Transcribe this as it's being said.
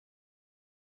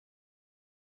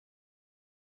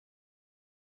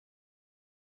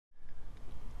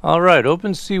All right,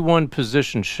 open C1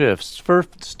 position shifts.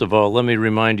 First of all, let me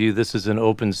remind you this is an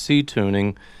open C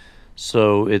tuning,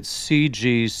 so it's C,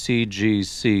 G, C, G,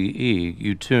 C, E.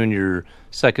 You tune your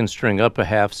second string up a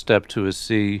half step to a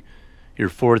C, your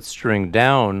fourth string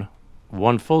down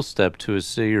one full step to a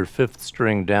C, your fifth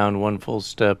string down one full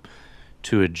step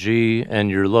to a G,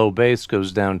 and your low bass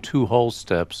goes down two whole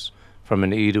steps from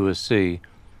an E to a C.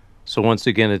 So once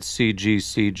again, it's C, G,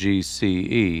 C, G, C,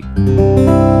 E.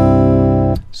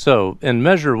 So in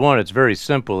measure one, it's very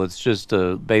simple. It's just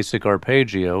a basic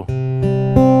arpeggio.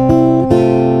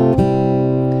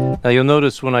 Now you'll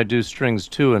notice when I do strings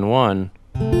 2 and 1,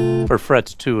 or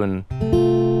frets 2 and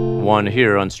 1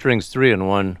 here on strings 3 and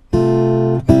 1,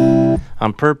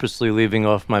 I'm purposely leaving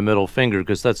off my middle finger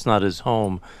because that's not his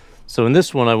home. So in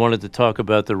this one, I wanted to talk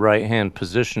about the right hand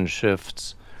position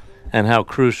shifts and how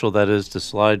crucial that is to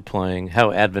slide playing.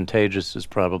 How advantageous is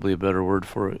probably a better word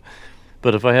for it.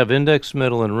 But if I have index,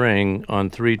 middle, and ring on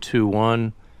 3, 2,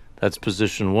 1, that's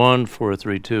position 1, 4,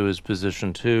 3, 2 is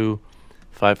position 2,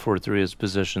 5, 4, 3 is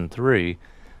position 3.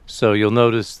 So you'll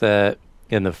notice that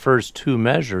in the first two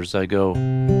measures I go.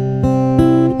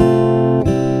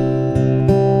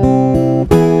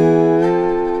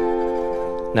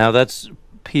 Now that's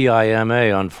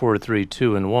PIMA on 4, 3,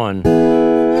 2, and 1.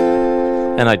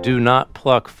 And I do not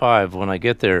pluck 5 when I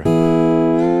get there.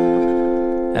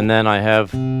 And then I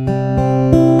have.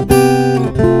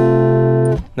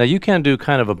 Now you can do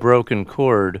kind of a broken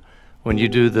chord when you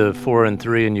do the 4 and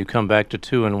 3 and you come back to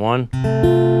 2 and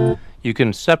 1. You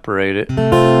can separate it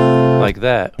like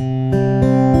that.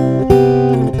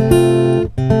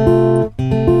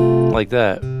 Like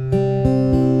that.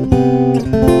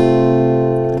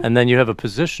 And then you have a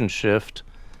position shift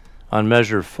on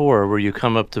measure 4 where you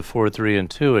come up to 4, 3, and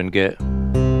 2 and get.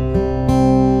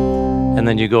 And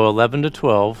then you go 11 to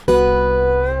 12.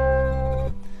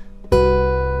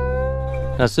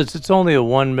 Now since it's only a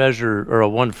one measure, or a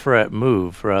one fret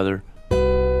move rather,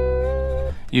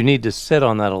 you need to sit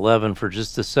on that 11 for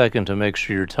just a second to make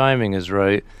sure your timing is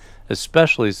right,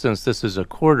 especially since this is a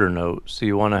quarter note, so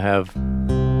you want to have.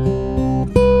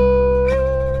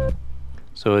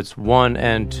 So it's 1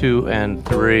 and 2 and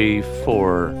 3,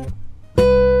 4.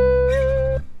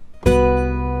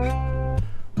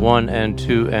 1 and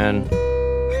 2 and.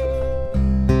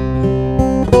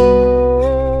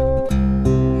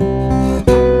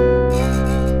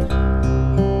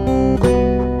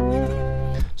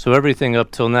 So everything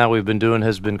up till now we've been doing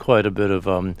has been quite a bit of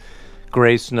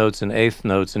grace notes and eighth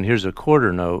notes, and here's a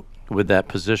quarter note with that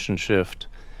position shift.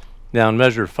 Now in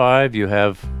measure 5 you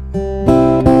have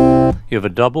a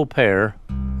double pair,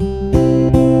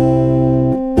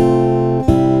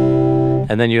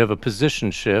 and then you have a position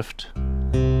shift,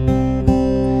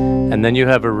 and then you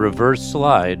have a reverse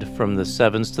slide from the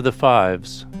 7s to the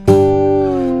 5s.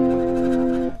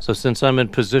 So since I'm in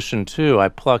position 2, I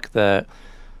pluck that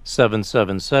 7,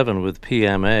 7, 7 with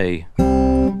PMA,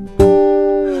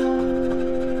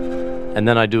 and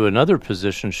then I do another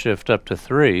position shift up to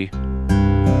 3,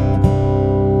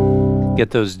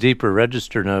 get those deeper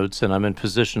register notes, and I'm in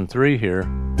position 3 here,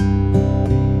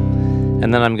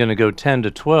 and then I'm going to go 10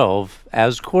 to 12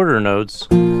 as quarter notes.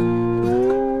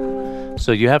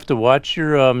 So you have to watch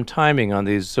your timing on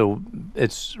these. So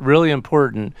it's really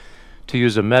important to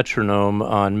use a metronome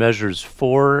on measures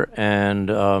 4 and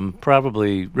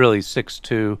probably really 6,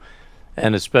 2,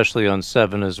 and especially on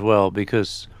 7 as well,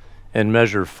 because in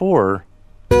measure 4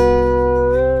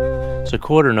 it's a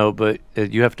quarter note, but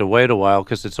you have to wait a while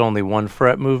because it's only one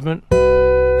fret movement,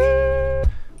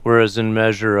 whereas in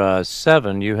measure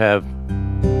 7 you have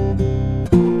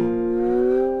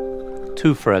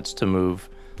 2 frets to move.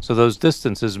 So those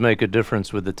distances make a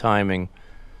difference with the timing.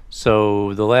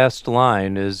 So the last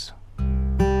line is.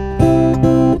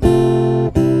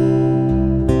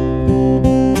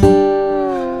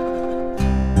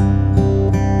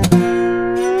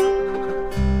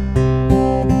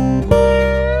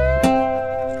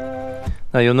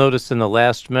 Now you'll notice in the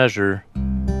last measure,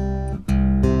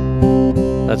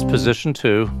 that's position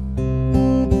 2.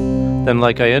 Then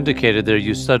like I indicated there,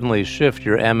 you suddenly shift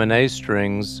your M and A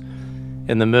strings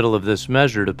in the middle of this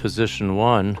measure to position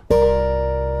 1.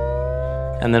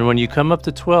 And then when you come up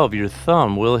to 12, your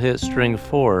thumb will hit string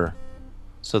 4.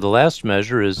 So the last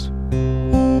measure is.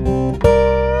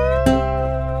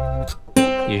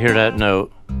 You hear that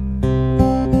note.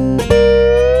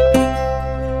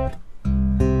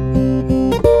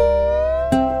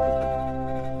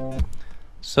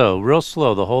 So, real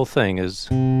slow, the whole thing is.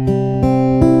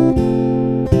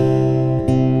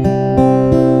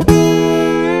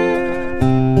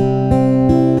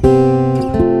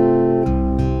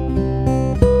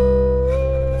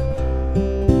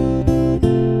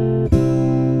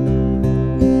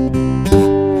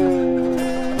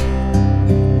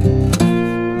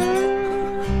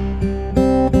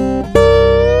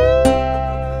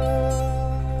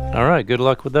 right, good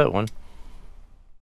luck with that one.